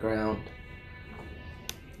crunch on the ground,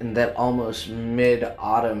 in that almost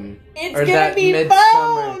mid-autumn, It's or gonna that be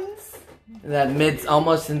midsummer, bones!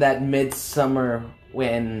 almost in that midsummer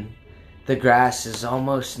when the grass is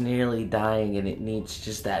almost nearly dying and it needs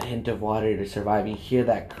just that hint of water to survive. You hear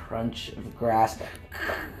that crunch of grass.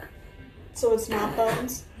 So it's not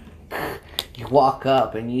bones? You walk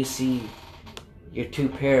up and you see your 2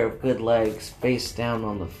 pair of good legs face down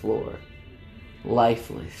on the floor,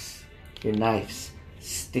 lifeless, your knives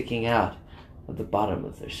sticking out of the bottom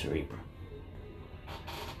of their cerebrum.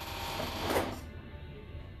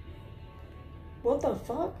 What the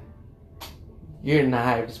fuck? Your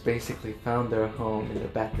knives basically found their home in the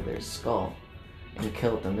back of their skull and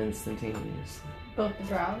killed them instantaneously. Both the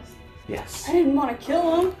drows. Yes. I didn't want to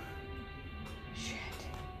kill him. Shit.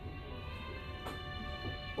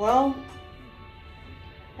 Well,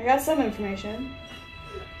 I got some information.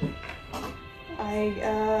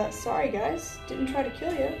 Sorry guys, didn't try to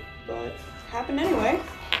kill you, but it happened anyway.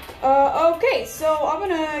 Okay, so I'm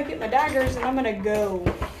gonna get my daggers and I'm gonna go.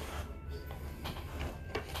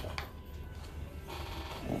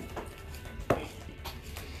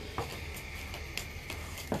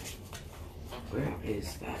 Where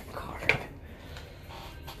is that card?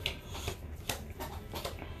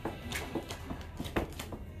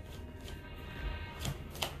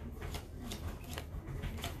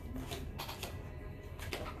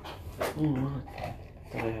 Oh, look. I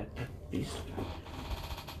thought I had these.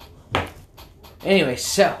 Anyway,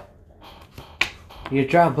 so your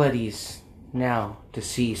drow buddies now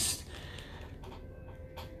deceased.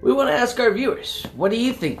 We want to ask our viewers, what do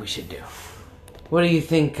you think we should do? What do you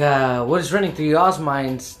think, what is running through y'all's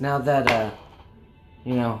minds now that,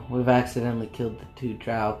 we've accidentally killed the 2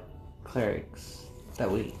 drow clerics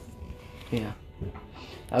that we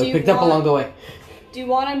picked up along the way? Do you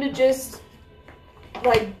want him to just,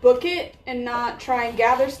 like, book it and not try and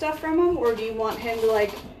gather stuff from him? Or do you want him to,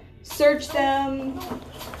 like, search them,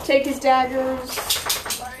 take his daggers?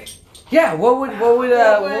 Yeah, what would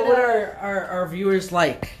our viewers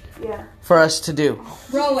like for us to do?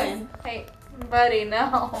 Rowan. Hey, buddy,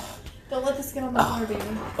 no. Don't let this get on the floor, baby.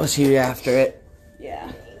 We'll see you after it.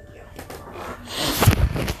 Yeah.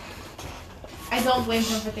 I I don't blame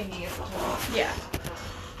him for thinking it's a toy. Yeah.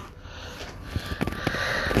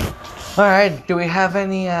 All right. Do we have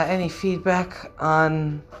any feedback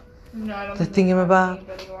on No, I don't the think thingamabob?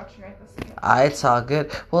 anybody watching right this second. It's all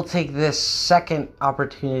good. We'll take this second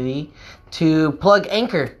opportunity to plug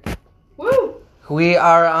Anchor. Woo! We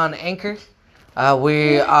are on Anchor.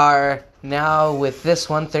 We are now with this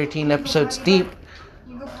one 13 episodes deep.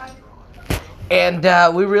 You go potty. And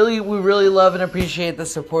we really love and appreciate the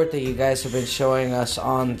support that you guys have been showing us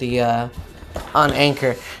on the on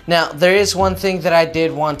Anchor. Now, there is one thing that I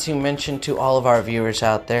did want to mention to all of our viewers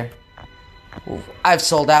out there. I've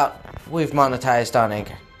sold out. We've monetized on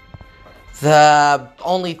Anchor. The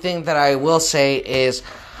only thing that I will say is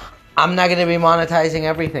I'm not going to be monetizing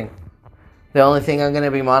everything. The only thing I'm going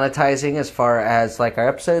to be monetizing as far as like our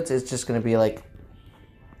episodes is just going to be like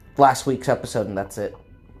last week's episode, and that's it.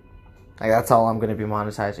 Like, that's all I'm going to be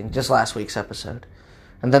monetizing. Just last week's episode.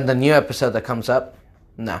 And then the new episode that comes up,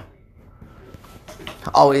 no.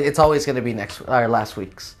 It's always going to be last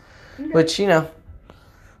week's. Okay. Which, you know,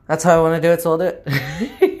 that's how I want to do it, so I'll do it.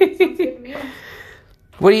 Sounds good to me.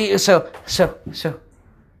 What do you,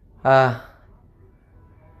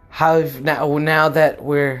 now that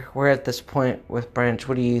we're at this point with Branch,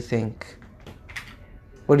 what do you think?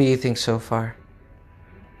 What do you think so far?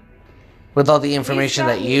 With all the information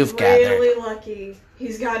that you've gathered. Really lucky.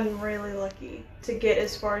 He's gotten really lucky to get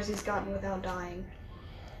as far as he's gotten without dying.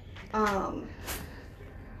 I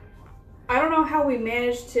don't know how we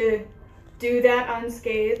managed to do that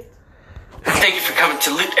unscathed. Thank you for coming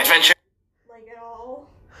to Loot Adventure. Like, at all.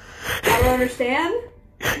 I don't understand.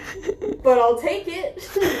 But I'll take it.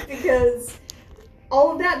 Because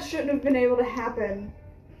all of that shouldn't have been able to happen.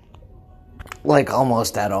 Like,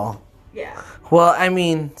 almost at all. Yeah. Well, I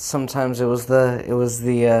mean, sometimes it was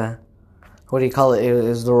the what do you call it? It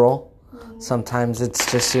was the roll. Mm-hmm. Sometimes it's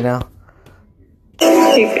just, you know.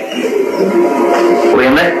 Wait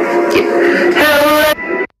a minute.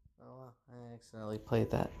 Oh, wow, I accidentally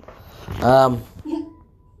played that.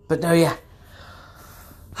 But no, yeah.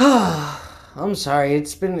 I'm sorry.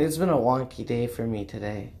 It's been a wonky day for me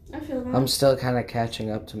today. I feel that. I'm still kind of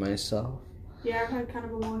catching up to myself. Yeah, I've had kind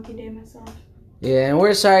of a wonky day myself. Yeah, and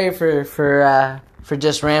we're sorry for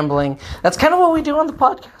just rambling. That's kind of what we do on the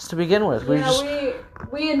podcast to begin with.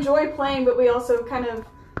 We enjoy playing, but we also kind of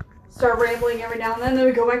start rambling every now and then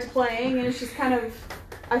we go back to playing, and it's just kind of,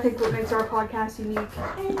 I think, what makes our podcast unique.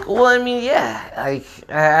 Well, I mean, yeah,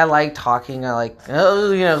 I like talking. I like, you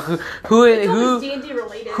know, It's who always D&D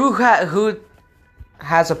related. who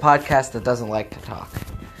has a podcast that doesn't like to talk.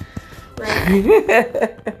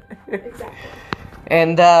 Right. Exactly.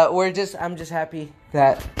 And I'm just happy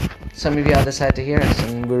that some of y'all decided to hear us,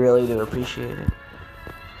 and we really do appreciate it.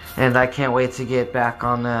 And I can't wait to get back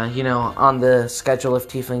on, on the schedule of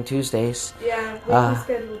Teifling Tuesdays. Yeah, we can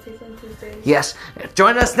schedule Teifling Tuesdays. Yes,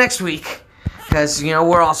 join us next week, because,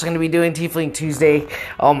 we're also going to be doing Teifling Tuesday.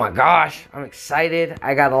 Oh my gosh, I'm excited.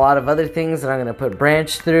 I got a lot of other things that I'm going to put Branch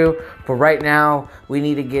through, but right now, we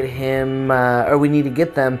need to get we need to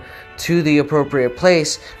get them to the appropriate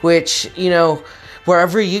place, which,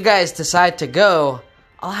 wherever you guys decide to go,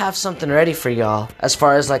 I'll have something ready for y'all as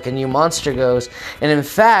far as like a new monster goes. And in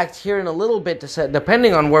fact, here in a little bit,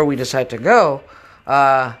 depending on where we decide to go,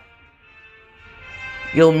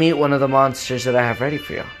 you'll meet one of the monsters that I have ready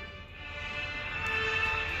for y'all.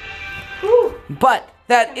 Whew. But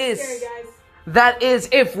that is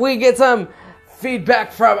if we get some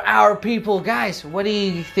feedback from our people. Guys, what do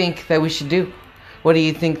you think that we should do? What do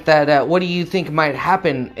you think might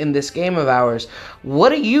happen in this game of ours?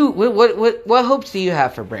 What hopes do you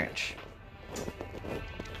have for Branch?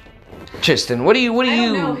 Tristan, what are you I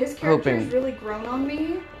don't know. His character hoping? has really grown on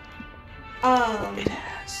me. It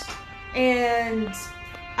has. And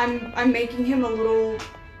I'm making him a little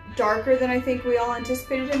darker than I think we all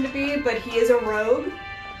anticipated him to be, but he is a rogue.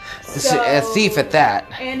 A thief at that.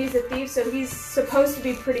 And he's a thief, so he's supposed to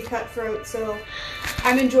be pretty cutthroat, so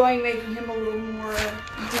I'm enjoying making him a little more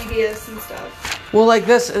devious and stuff. Well, like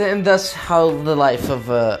this, and that's how the life of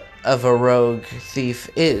a rogue thief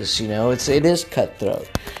is. It is cutthroat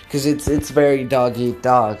because it's very dog eat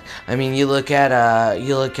dog. I mean, you look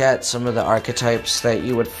at some of the archetypes that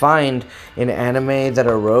you would find in anime that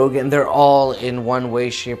are rogue, and they're all in one way,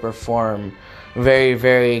 shape, or form very,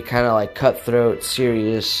 very kind of like cutthroat,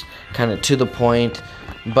 serious, kind of to the point.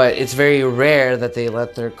 But it's very rare that they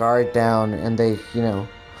let their guard down, and they,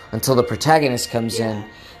 until the protagonist comes in,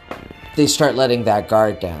 they start letting that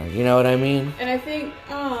guard down. You know what I mean? And I think,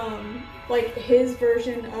 like his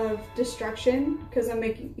version of destruction, because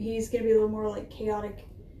he's gonna be a little more like chaotic,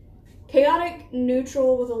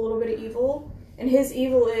 neutral with a little bit of evil, And his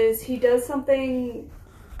evil is he does something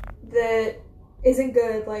that isn't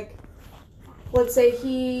good. Like, let's say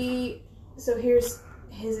so here's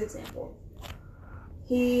his example.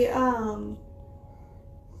 He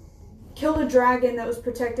killed a dragon that was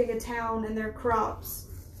protecting a town and their crops.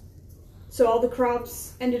 So all the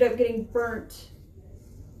crops ended up getting burnt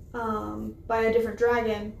by a different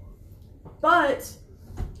dragon. But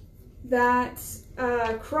that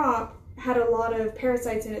crop had a lot of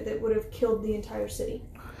parasites in it that would have killed the entire city.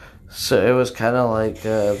 So it was kind of like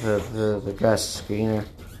the grass is greener.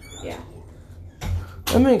 Yeah.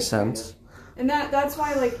 That makes sense. And that's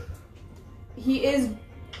why, like, he is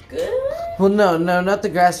good? Well, no, not the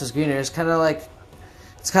grass is greener. It's kind of like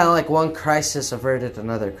one crisis averted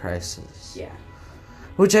another crisis. Yeah.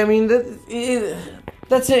 Which, I mean,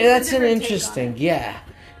 that's an interesting, yeah.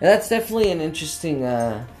 That's definitely an interesting,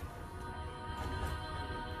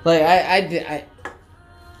 like, I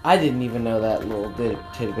didn't even know that little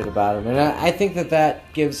tidbit about him. And I think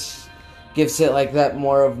that gives it, like, that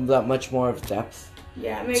much more of depth.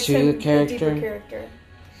 Yeah, it makes to him the character. a deeper character.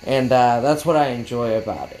 And that's what I enjoy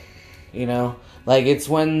about it. You know? Like, it's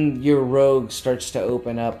when your rogue starts to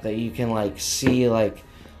open up that you can, like, see, like,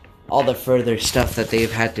 all the further stuff that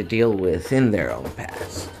they've had to deal with in their own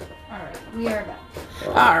past. Alright, we are back.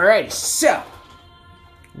 Alright, so,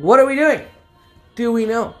 what are we doing? Do we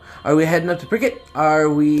know? Are we heading up to Prickett? Are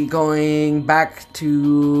we going back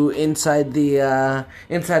to inside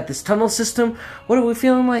this tunnel system? What are we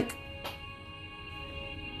feeling like?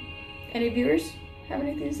 Any viewers have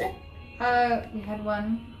anything to say? We had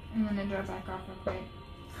one, and then it drove back off real quick.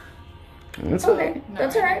 That's Okay,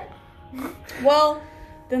 that's alright. Well,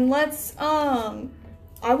 then let's,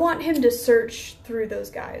 I want him to search through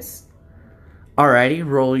those guys. Alrighty,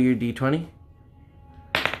 roll your d20.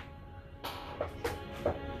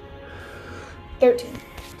 13.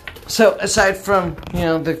 So, aside from,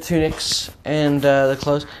 the tunics and the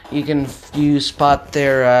clothes, you spot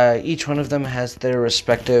each one of them has their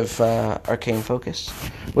respective arcane focus,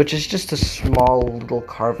 which is just a small little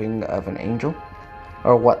carving of an angel,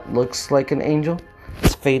 or what looks like an angel.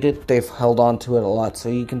 It's faded. They've held on to it a lot, so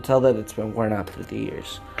you can tell that it's been worn out through the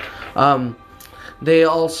years. They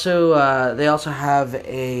also have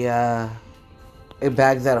a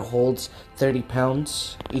bag that holds 30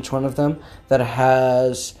 pounds, each one of them, that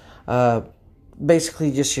has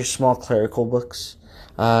basically just your small clerical books.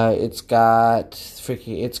 It's got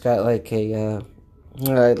like a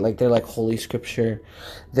like they're like holy scripture.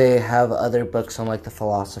 They have other books on like the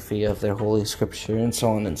philosophy of their holy scripture and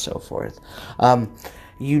so on and so forth.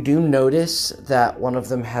 You do notice that one of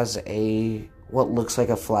them has what looks like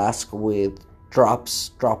a flask with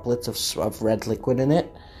droplets of red liquid in it,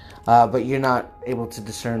 but you're not able to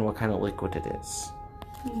discern what kind of liquid it is.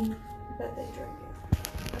 I bet they drank it.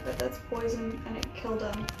 I bet that's poison and it killed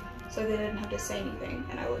them, so they didn't have to say anything,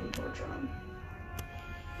 and I wouldn't torture them.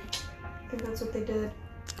 I think that's what they did.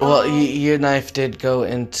 Well, your knife did go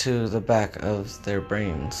into the back of their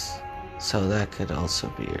brains, so that could also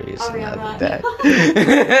be a reason that they died.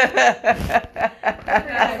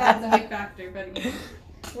 That's a big factor, but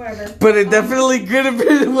Whatever. But it definitely could have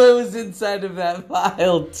been what was inside of that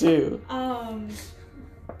vial, too. I'm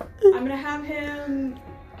gonna have them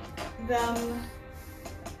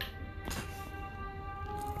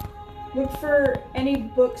look for any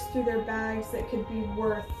books through their bags that could be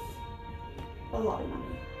worth a lot of money.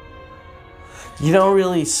 You don't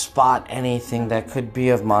really spot anything that could be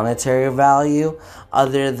of monetary value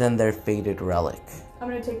other than their faded relic. I'm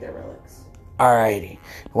gonna take their relics. Alrighty.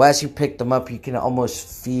 Well, as you pick them up, you can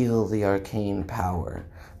almost feel the arcane power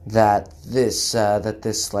that this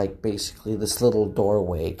like basically this little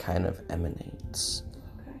doorway kind of emanates.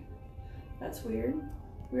 Okay. That's weird.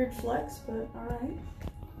 Weird flex, but alright.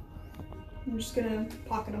 I'm just gonna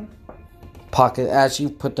pocket them. As you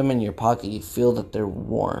put them in your pocket, you feel that they're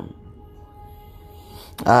warm.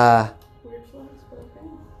 Weird flex, but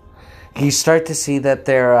okay. You start to see that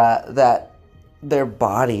their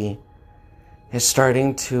body is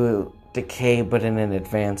starting to decay, but in an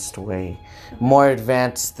advanced way. More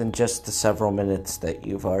advanced than just the several minutes that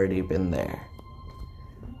you've already been there.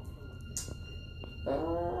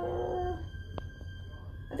 I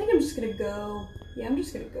think I'm just gonna go. Yeah, I'm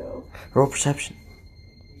just gonna go. Roll perception.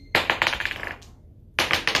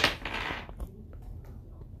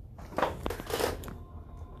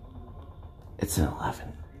 It's an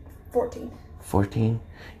 11. 14. 14.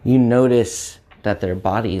 You notice that their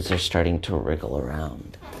bodies are starting to wriggle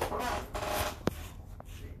around.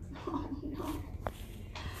 Oh no.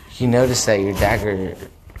 You notice that your daggers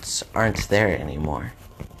aren't there anymore.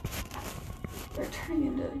 They're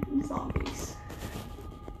turning into zombies.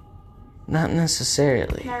 Not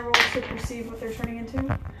necessarily. Can I roll to perceive what they're turning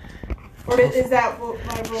into? Or is that what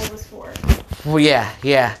my roll was for? Well,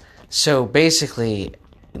 yeah. So basically,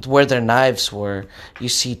 where their knives were, you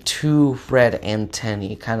see two red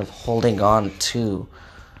antennae kind of holding on to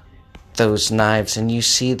those knives, and you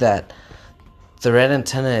see that the red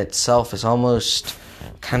antenna itself is almost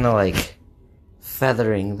kind of like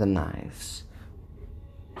feathering the knives,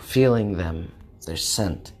 feeling them, their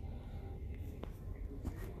scent.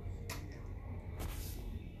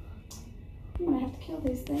 I'm gonna have to kill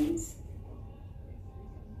these things.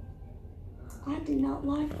 I do not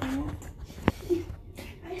like that.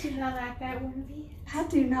 I do not like that one bit. I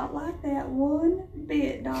do not like that one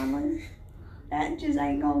bit, darling. That just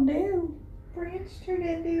ain't gonna do. Branch turned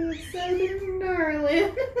into a southern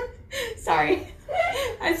darling. Sorry.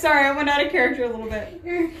 I'm sorry, I went out of character a little bit.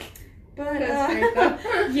 But,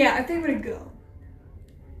 yeah, I think I'm gonna go.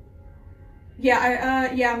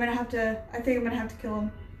 Yeah, I'm gonna have to, I think I'm gonna have to kill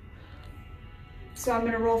him. So I'm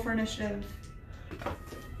gonna roll for initiative.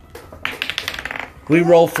 We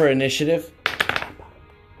roll for initiative.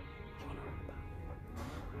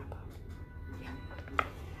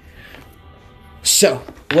 So,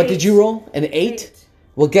 what did you roll? An 8?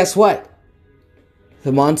 Well, guess what?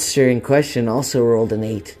 The monster in question also rolled an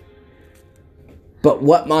 8. But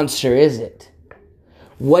what monster is it?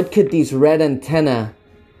 What could these red antennae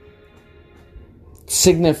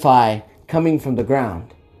signify coming from the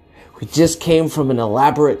ground? We just came from an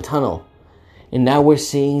elaborate tunnel, and now we're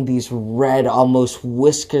seeing these red, almost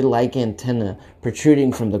whisker-like antennae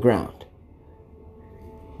protruding from the ground.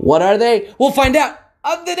 What are they? We'll find out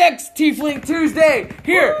on the next Teifling Tuesday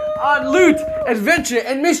here on Loot, Adventure,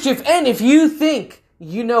 and Mischief. And if you think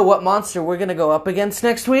you know what monster we're going to go up against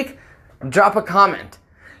next week, drop a comment.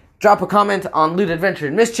 Drop a comment on Loot, Adventure,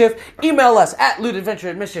 and Mischief. Email us at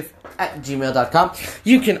lootadventureandmischief@gmail.com.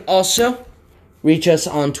 You can also reach us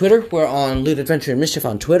on Twitter. We're on Loot, Adventure, and Mischief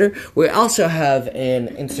on Twitter. We also have an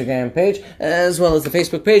Instagram page, as well as the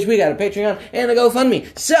Facebook page. We got a Patreon and a GoFundMe.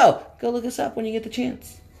 So, go look us up when you get the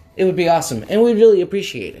chance. It would be awesome, and we'd really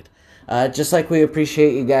appreciate it. Just like we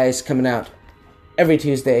appreciate you guys coming out every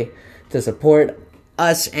Tuesday to support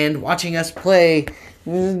us and watching us play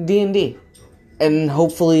D&D. And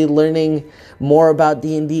hopefully learning more about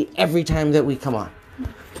D&D every time that we come on.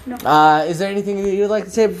 No. Is there anything that you'd like to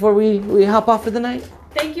say before we hop off for the night?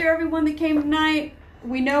 Thank you everyone that came tonight.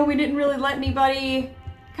 We know we didn't really let anybody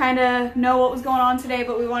kind of know what was going on today,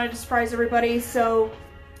 but we wanted to surprise everybody. So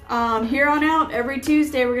here on out, every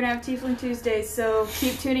Tuesday, we're going to have Teifling Tuesday. So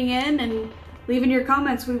keep tuning in and leaving your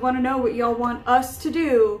comments. We want to know what y'all want us to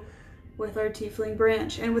do with our Teifling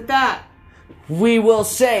branch. And with that, we will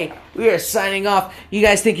say we are signing off. You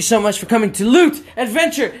guys, thank you so much for coming to Loot,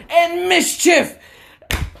 Adventure, and Mischief.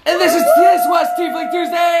 And this was Teifling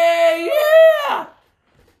Tuesday. Yeah!